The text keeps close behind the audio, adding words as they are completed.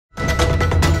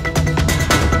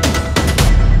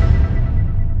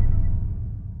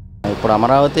ఇప్పుడు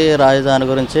అమరావతి రాజధాని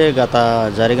గురించి గత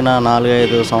జరిగిన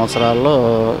 4-5 సంవత్సరాల్లో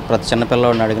ప్రతి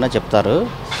చిన్నపిల్లవాడిని అడిగినా చెప్తారు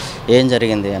ఏం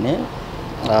జరిగింది అని.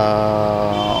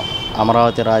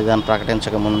 అమరావతి రాజధాని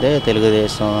ప్రకటించకముందే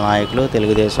తెలుగుదేశం నాయకులు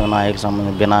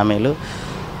సంబంధించిన బినామీలు,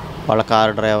 వాళ్ళ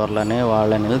కారు డ్రైవర్లని,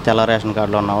 వాళ్ళని తెల్ల రేషన్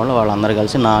కార్డులో ఉన్నవాళ్ళు వాళ్ళందరూ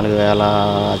కలిసి 4,000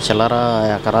 చిల్లర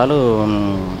ఎకరాలు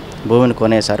భూమిని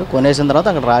కొనేశారు. కొనేసిన తర్వాత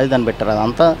అక్కడ రాజధాని పెట్టారు.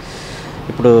 అదంతా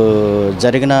ఇప్పుడు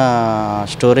జరిగిన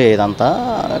స్టోరీ ఇదంతా.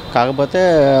 కాకపోతే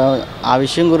ఆ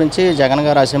విషయం గురించి జగన్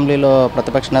గారు అసెంబ్లీలో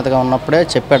ప్రతిపక్ష నేతగా ఉన్నప్పుడే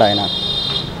చెప్పాడు ఆయన.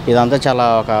 ఇదంతా చాలా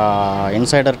ఒక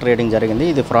ఇన్సైడర్ ట్రేడింగ్ జరిగింది,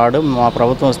 ఇది ఫ్రాడ్, మా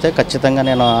ప్రభుత్వం వస్తే ఖచ్చితంగా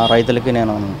నేను రైతులకి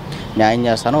నేను న్యాయం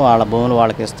చేస్తాను, వాళ్ళ భూములు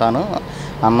వాళ్ళకి ఇస్తాను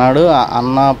అన్నాడు.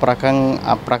 అన్న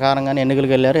ప్రకారంగానే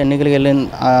ఎన్నికలకు వెళ్ళారు.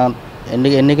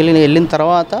 ఎన్నికలు వెళ్ళిన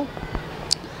తర్వాత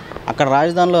అక్కడ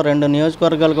రాజధానిలో 2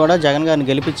 నియోజకవర్గాలు కూడా జగన్ గారిని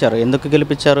గెలిపించారు. ఎందుకు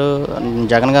గెలిపించారు?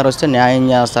 జగన్ గారు వస్తే న్యాయం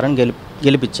చేస్తారని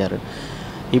గెలిపించారు.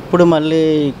 ఇప్పుడు మళ్ళీ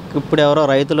ఎవరో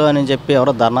రైతులు అని చెప్పి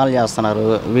ఎవరో ధర్నాలు చేస్తున్నారు.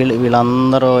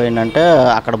 వీళ్ళందరూ ఏంటంటే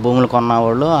అక్కడ భూములు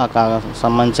కొన్నవాళ్ళు,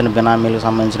 సంబంధించిన బినామీలకు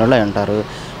సంబంధించిన వాళ్ళు అంటారు.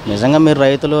 నిజంగా మీరు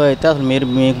రైతులు అయితే అసలు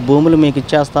మీకు భూములు మీకు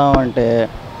ఇచ్చేస్తామంటే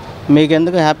మీకు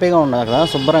ఎందుకు హ్యాపీగా ఉండదు కదా?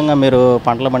 శుభ్రంగా మీరు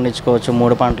పంటలు పండించుకోవచ్చు.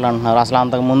 3 పంటలు అంటున్నారు. అసలు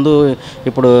అంతకుముందు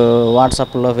ఇప్పుడు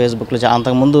వాట్సాప్లో ఫేస్బుక్లో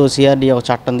అంతకుముందు సిఆర్డీ ఒక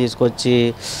చట్టం తీసుకొచ్చి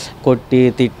కొట్టి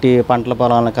తిట్టి పంటల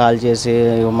పొలాలను కాల్చేసి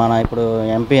మన ఇప్పుడు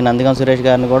ఎంపీ నందిగం సురేష్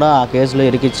గారిని కూడా ఆ కేసులో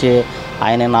ఇరికిచ్చి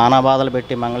ఆయన నానా బాధలు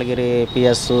పెట్టి మంగళగిరి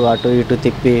పిఎస్ అటు ఇటు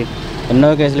తిప్పి ఎన్నో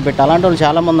కేసులు పెట్టి అలాంటి వాళ్ళు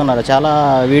చాలామంది ఉన్నారు. చాలా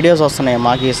వీడియోస్ వస్తున్నాయి,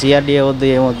 మాకు ఈ సిఆర్డీ వద్దు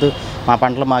ఏమొద్దు, మా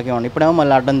పంటలు మాకేమండి. ఇప్పుడేమో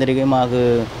మళ్ళీ అడ్డం తిరిగి మాకు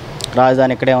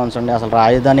రాజధాని ఇక్కడే ఉంచండి, అసలు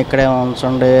రాజధాని ఇక్కడే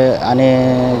ఉంచండి అని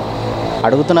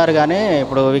అడుగుతున్నారు. కానీ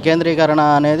ఇప్పుడు వికేంద్రీకరణ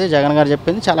అనేది జగన్ గారు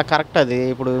చెప్పింది చాలా కరెక్ట్. అది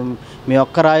ఇప్పుడు మీ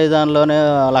ఒక్క రాజధానిలోనే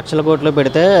లక్షల కోట్లు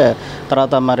పెడితే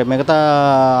తర్వాత మరి మిగతా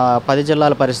 10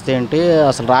 జిల్లాల పరిస్థితి ఏంటి?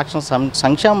 అసలు రాష్ట్రం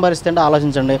సంక్షేమ పరిస్థితి ఏంటి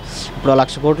ఆలోచించండి. ఇప్పుడు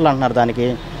 1,00,000 కోట్లు అంటున్నారు, దానికి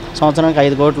సంవత్సరానికి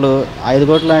 5 కోట్లు. 5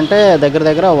 కోట్లు అంటే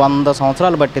దగ్గర 100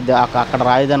 సంవత్సరాలు పట్టిద్ది అక్కడ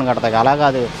రాజధాని కడతాయి. అలా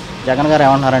కాదు, జగన్ గారు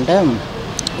ఏమంటున్నారంటే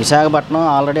విశాఖపట్నం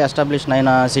ఆల్రెడీ ఎస్టాబ్లిష్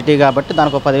అయిన సిటీ కాబట్టి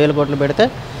దానికి 10,000 కోట్లు పెడితే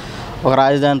ఒక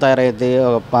రాజధాని తయారైద్ది,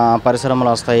 ఒక పరిశ్రమలు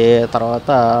వస్తాయి. తర్వాత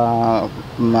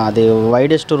అది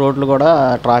వైడెస్ట్ రోడ్లు కూడా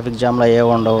ట్రాఫిక్ జామ్లో ఏ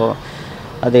ఉండవు,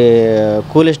 అది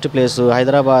కూలెస్ట్ ప్లేసు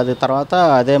హైదరాబాద్. తర్వాత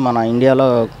అదే మన ఇండియాలో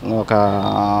ఒక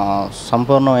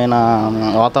సంపూర్ణమైన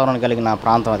వాతావరణం కలిగిన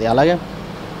ప్రాంతం అది. అలాగే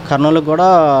కర్నూలుకు కూడా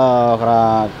ఒక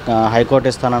హైకోర్టు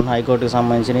ఇస్తానంటే హైకోర్టుకి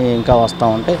సంబంధించి ఇంకా వస్తూ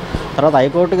ఉంటాయి. తర్వాత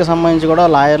హైకోర్టుకి సంబంధించి కూడా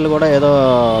లాయర్లు కూడా ఏదో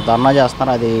ధర్నా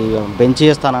చేస్తున్నారు, అది బెంచ్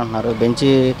ఇస్తానంటున్నారు.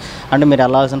 బెంచి అంటే మీరు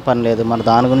వెళ్ళాల్సిన పని లేదు, మరి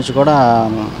దాని గురించి కూడా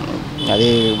అది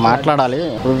మాట్లాడాలి.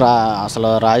 ఇప్పుడు అసలు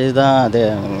రాజధాని అదే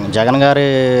జగన్ గారి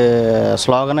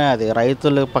స్లోగనే అది,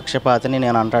 రైతుల పక్షపాతిని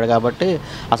నేను అంటాడు. కాబట్టి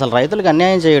అసలు రైతులకు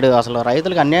అన్యాయం చేయడు. అసలు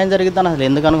రైతులకు అన్యాయం జరిగిద్దని అసలు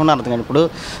ఎందుకు అనుకున్నారు అర్థం కాదు. ఇప్పుడు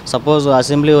సపోజ్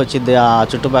అసెంబ్లీ వచ్చిద్ది, ఆ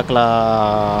చుట్టుపక్కల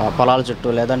పొలాల చుట్టూ,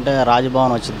 లేదంటే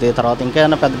రాజ్భవన్ వచ్చింది, తర్వాత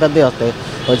ఇంకేమైనా పెద్దవి వస్తాయి.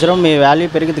 వచ్చినప్పుడు మీ వాల్యూ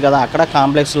పెరుగుతుంది కదా, అక్కడ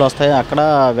కాంప్లెక్స్లు వస్తాయి, అక్కడ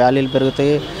వాల్యూలు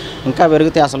పెరుగుతాయి, ఇంకా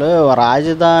పెరుగుతాయి. అసలు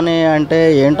రాజధాని అంటే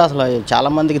ఏంటో అసలు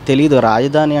చాలామందికి తెలియదు.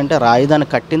 రాజధాని అంటే రాజధాని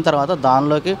కట్టిన తర్వాత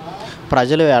దానిలోకి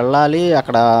ప్రజలు వెళ్ళాలి,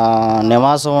 అక్కడ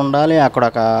నివాసం ఉండాలి, అక్కడ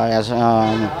ఒక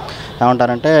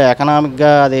ఏమంటారంటే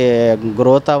ఎకనామిక్గా అది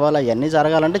గ్రోత్ అవ్వాలి. అవన్నీ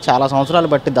జరగాలంటే చాలా సంవత్సరాలు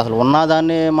పట్టిద్ది. అసలు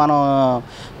ఉన్నదాన్ని మనం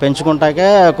పెంచుకుంటాకే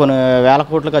కొన్ని వేల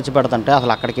కోట్లు ఖర్చు పెడుతుంటే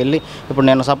అసలు అక్కడికి వెళ్ళి ఇప్పుడు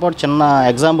నేను సపోర్ట్ చిన్న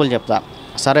ఎగ్జాంపుల్ చెప్తా.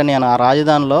 సరే, నేను ఆ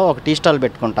రాజధానిలో ఒక టీ స్టాల్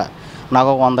పెట్టుకుంటా, నాకు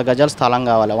ఒక 100 గజాల స్థలం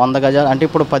కావాలి. 100 గజాలు అంటే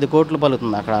ఇప్పుడు 10 కోట్లు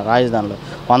పలుకుతుంది అక్కడ రాజధానిలో.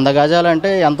 100 గజాలు అంటే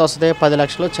ఎంత వస్తుంది? 10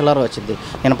 లక్షలు చిల్లర వచ్చింది.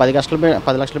 నేను 10 లక్షలు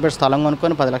పెట్టి స్థలం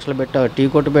కొనుక్కొని 10 లక్షలు పెట్టి టీ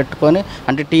కొట్టు పెట్టుకొని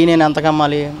అంటే టీ నేను ఎంత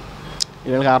కమ్మాలి?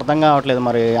 వీళ్ళకి అర్థం కావట్లేదు.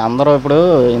 మరి అందరూ ఇప్పుడు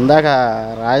ఇందాక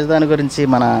రాజధాని గురించి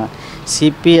మన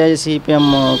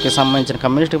సిపిఎంకి సంబంధించిన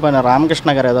కమ్యూనిస్ట్ పైన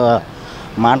రామకృష్ణ గారు ఏదో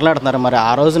మాట్లాడుతున్నారు. మరి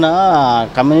ఆ రోజున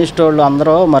కమ్యూనిస్ట్ వాళ్ళు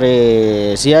అందరూ మరి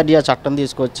సిఆర్డీ చట్టం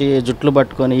తీసుకొచ్చి జుట్లు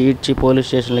పట్టుకొని ఈడ్చి పోలీస్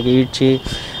స్టేషన్లకి ఈడ్చి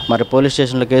మరి పోలీస్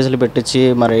స్టేషన్లో కేసులు పెట్టించి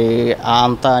మరి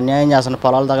అంత అన్యాయం చేస్తున్న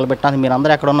పొలాలు తగలబెట్టినా మీరు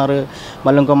అందరూ ఎక్కడ ఉన్నారు?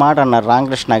 మళ్ళీ ఇంకో మాట అన్నారు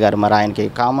రామకృష్ణ గారు. మరి ఆయనకి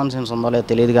కామన్ సెన్స్ ఉందో లేదో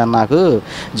తెలియదు కానీ నాకు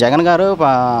జగన్ గారు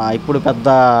ఇప్పుడు పెద్ద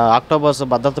ఆక్టోబస్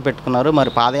భద్రత పెట్టుకున్నారు.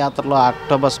 మరి పాదయాత్రలో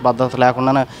ఆక్టోబస్ భద్రత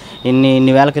లేకుండా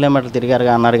ఇన్ని వేల కిలోమీటర్లు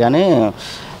తిరిగారు అన్నారు. కానీ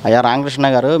అయ్యా రామకృష్ణ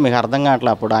గారు, మీకు అర్థం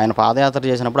కావట్లే. అప్పుడు ఆయన పాదయాత్ర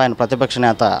చేసినప్పుడు ఆయన ప్రతిపక్ష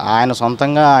నేత, ఆయన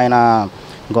సొంతంగా ఆయన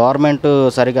గవర్నమెంట్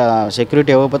సరిగా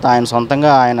సెక్యూరిటీ ఇవ్వకపోతే ఆయన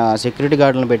సొంతంగా ఆయన సెక్యూరిటీ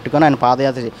గార్డులను పెట్టుకొని ఆయన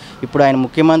పాదయాత్ర. ఇప్పుడు ఆయన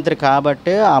ముఖ్యమంత్రి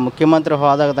కాబట్టి ఆ ముఖ్యమంత్రి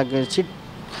హోదాకు తగ్గించి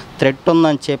థ్రెట్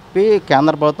ఉందని చెప్పి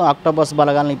కేంద్ర ప్రభుత్వం ఆక్టోబస్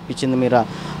బలగాలను ఇప్పించింది. మీరు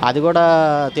అది కూడా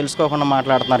తెలుసుకోకుండా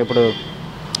మాట్లాడుతున్నారు. ఇప్పుడు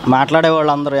మాట్లాడే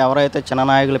వాళ్ళందరూ ఎవరైతే చిన్న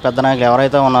నాయకులు పెద్ద నాయకులు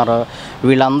ఎవరైతే ఉన్నారో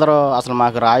వీళ్ళందరూ అసలు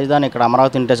మాకు రాజధాని ఇక్కడ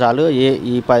అమరావతి ఉంటే చాలు,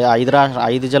 ఈ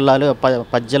 5 జిల్లాలు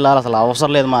 10 జిల్లాలు అసలు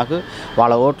అవసరం లేదు, మాకు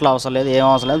వాళ్ళ ఓట్లు అవసరం లేదు, ఏం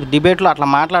అవసరం లేదు. డిబేట్లో అట్లా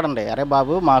మాట్లాడండి. అరే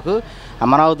బాబు, మాకు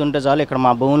అమరావతి ఉంటే చాలు, ఇక్కడ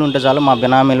మా భూములు ఉంటే చాలు, మా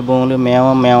బినామీల భూములు,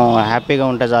 మేము హ్యాపీగా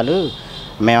ఉంటే చాలు,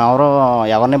 మేము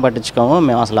ఎవరిని పట్టించుకోము.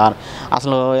 మేము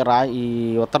అసలు ఈ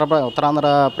ఉత్తరాంధ్ర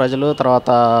ప్రజలు, తర్వాత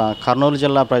కర్నూలు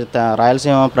జిల్లా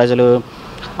రాయలసీమ ప్రజలు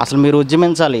అసలు మీరు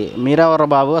ఉద్యమించాలి. మీరెవరో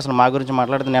బాబు అసలు మా గురించి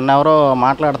మాట్లాడుతున్నారు? నిన్న ఎవరో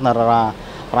మాట్లాడుతున్నారు,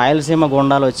 రాయలసీమ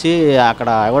గుండాలు వచ్చి అక్కడ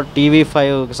ఎవరు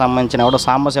TV5కి సంబంధించిన ఎవడో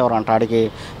సాంబశివరావు అంట, ఆడికి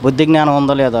బుద్ధి జ్ఞానం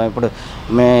ఉందో లేదో. ఇప్పుడు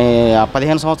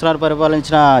 15 సంవత్సరాలు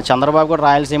పరిపాలించిన చంద్రబాబు కూడా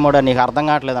రాయలసీమ, నీకు అర్థం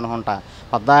కావట్లేదు అనుకుంటా.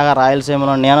 పద్దాగా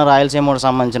రాయలసీమలో, నేను రాయలసీమకు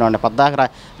సంబంధించిన వాడిని, పద్దాగా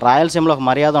రాయలసీమలో ఒక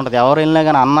మర్యాద ఉంటుంది. ఎవరు వెళ్ళినా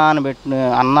కానీ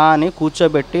అన్నా అని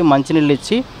కూర్చోబెట్టి మంచినీళ్ళు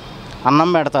ఇచ్చి అన్నం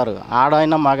పెడతారు.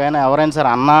 ఆడైనా మగైనా ఎవరైనా సరే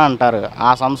అన్న అంటారు.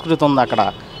 ఆ సంస్కృతి ఉంది అక్కడ.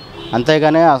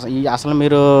 అంతేగాని అసలు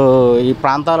మీరు ఈ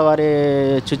ప్రాంతాల వారి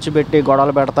చుచ్చుపెట్టి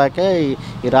గొడవలు పెడతాకే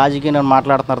ఈ రాజకీయం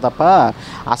మాట్లాడుతున్నారు తప్ప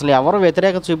అసలు ఎవరు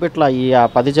వ్యతిరేకత చూపెట్లా. ఈ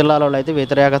 10 జిల్లాలో అయితే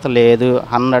వ్యతిరేకత లేదు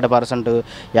 100%.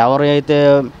 ఎవరైతే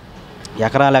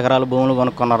ఎకరాలు భూములు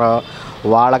కొనుక్కున్నారో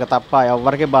వాళ్ళకి తప్ప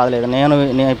ఎవరికి బాధ లేదు.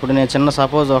 ఇప్పుడు నేను చిన్న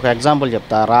సపోజ్ ఒక ఎగ్జాంపుల్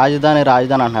చెప్తా. రాజధాని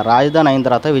అంటున్నారు. రాజధాని అయిన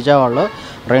తర్వాత విజయవాడలో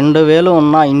 2,000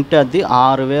 ఉన్న ఇంటి అద్దె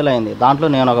 6,000 అయింది. దాంట్లో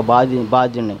నేను ఒక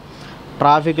బాధ్యుడిని.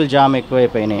 ట్రాఫిక్ జామ్లు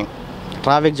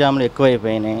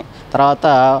ఎక్కువైపోయినాయి. తర్వాత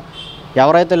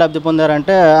ఎవరైతే లబ్ధి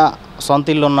పొందారంటే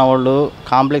సొంత ఇల్లు ఉన్నవాళ్ళు,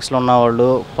 కాంప్లెక్స్లు ఉన్నవాళ్ళు,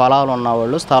 పొలాలు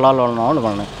ఉన్నవాళ్ళు, స్థలాలు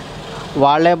ఉన్నవాళ్ళు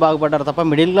వాళ్ళే బాగుపడ్డారు తప్ప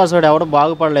మిడిల్ క్లాస్ వాడు ఎవరు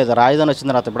బాగుపడలేదు. రాజధాని వచ్చిన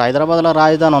తర్వాత ఇప్పుడు హైదరాబాద్లో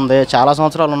రాజధాని ఉంది, చాలా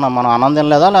సంవత్సరాలు ఉన్నాం, మనం ఆనందం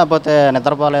లేదా లేకపోతే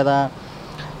నిద్రపోలేదా?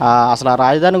 అసలు ఆ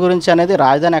రాజధాని గురించి అనేది,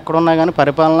 రాజధాని ఎక్కడున్నా కానీ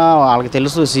పరిపాలన వాళ్ళకి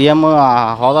తెలుసు. సీఎం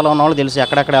హోదాలో ఉన్నవాళ్ళు తెలుసు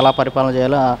ఎక్కడెక్కడ ఎలా పరిపాలన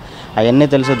చేయాలో అవన్నీ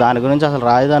తెలుసు. దాని గురించి అసలు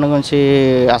రాజధాని గురించి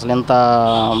అసలు ఇంత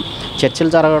చర్చలు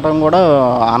జరగడం కూడా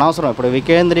అనవసరం. ఇప్పుడు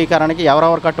వికేంద్రీకరణకి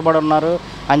ఎవరెవరు కట్టుబడి ఉన్నారు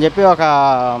అని చెప్పి ఒక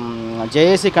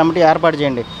జేఏసీ కమిటీ ఏర్పాటు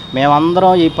చేయండి.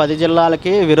 మేమందరం ఈ 10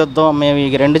 జిల్లాలకి విరుద్ధం, మేము ఈ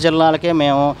 2 జిల్లాలకే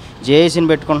మేము జేఏసీని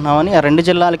పెట్టుకుంటున్నామని ఆ 2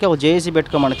 జిల్లాలకే ఒక జేఏసీ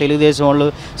పెట్టుకోమని తెలుగుదేశం వాళ్ళు,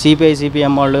 సిపిఐ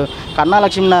సిపిఎం వాళ్ళు. కన్నా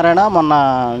లక్ష్మీనారాయణ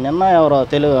నిన్న ఎవరో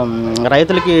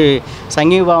రైతులకి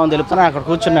సంఘీభావం తెలుపుతున్నా అక్కడ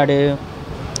కూర్చున్నాడు.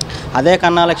 అదే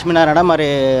కన్నా లక్ష్మీనారాయణ మరి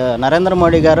నరేంద్ర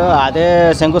మోడీ గారు అదే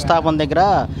శంకుస్థాపన దగ్గర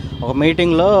ఒక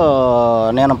మీటింగ్లో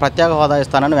నేను ప్రత్యేక హోదా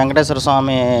ఇస్తానని వెంకటేశ్వర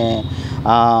స్వామి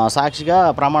సాక్షిగా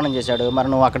ప్రమాణం చేశాడు. మరి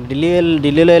నువ్వు అక్కడ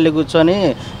ఢిల్లీలో వెళ్ళి కూర్చొని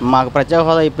మాకు ప్రత్యేక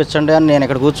హోదా ఇప్పించండి అని నేను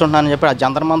ఇక్కడ కూర్చుంటున్నానని చెప్పి ఆ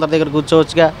జంతర్ మంతర్ దగ్గర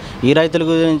కూర్చోవచ్చుగా. ఈ రైతుల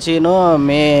గురించిను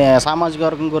మీ సామాజిక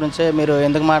వర్గం గురించే మీరు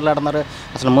ఎందుకు మాట్లాడుతున్నారు?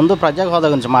 అసలు ముందు ప్రత్యేక హోదా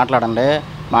గురించి మాట్లాడండి.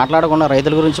 మాట్లాడకుండా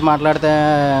రైతుల గురించి మాట్లాడితే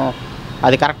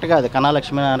అది కరెక్ట్ కాదు. కన్నా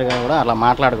లక్ష్మీనారాయణ గారు కూడా అలా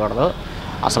మాట్లాడకూడదు.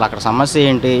 అసలు అక్కడ సమస్య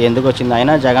ఏంటి, ఎందుకు వచ్చింది?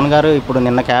 అయినా జగన్ గారు ఇప్పుడు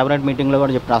నిన్న క్యాబినెట్ మీటింగ్లో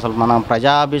కూడా చెప్పారు, అసలు మనం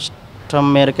ప్రజాభిష్టం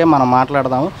మేరకే మనం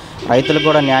మాట్లాడదాము, రైతులకు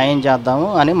కూడా న్యాయం చేద్దాము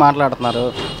అని మాట్లాడుతున్నారు.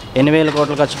 8,000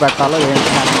 కోట్లు ఖర్చు పెట్టాలో ఏంటి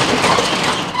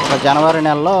జనవరి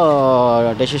నెలలో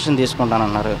డెసిషన్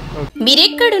తీసుకుంటానన్నారు.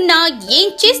 మీరెక్కడున్నా ఏం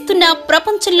చేస్తున్నా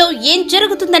ప్రపంచంలో ఏం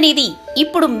జరుగుతుందనేది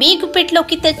ఇప్పుడు మీకు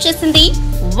పెట్లోకి తెచ్చేసింది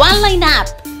ఆన్లైన్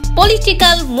యాప్.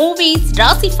 పొలిటికల్, మూవీస్,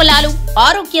 రాశి ఫలాలు,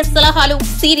 ఆరోగ్య సలహాలు,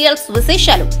 సీరియల్స్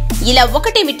విశేషాలు ఇలా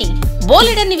ఒకటేమిటి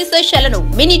బోలెడన్ని విశేషాలను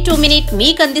మినిట్ టు మినిట్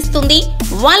మీకు అందిస్తుంది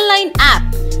ఆన్లైన్ యాప్.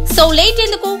 సో లేట్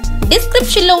ఎందుకు,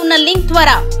 డిస్క్రిప్షన్ లో ఉన్న లింక్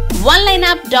ద్వారా ఆన్లైన్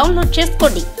యాప్ డౌన్లోడ్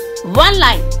చేసుకోండి.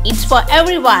 Online, it's for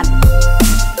everyone.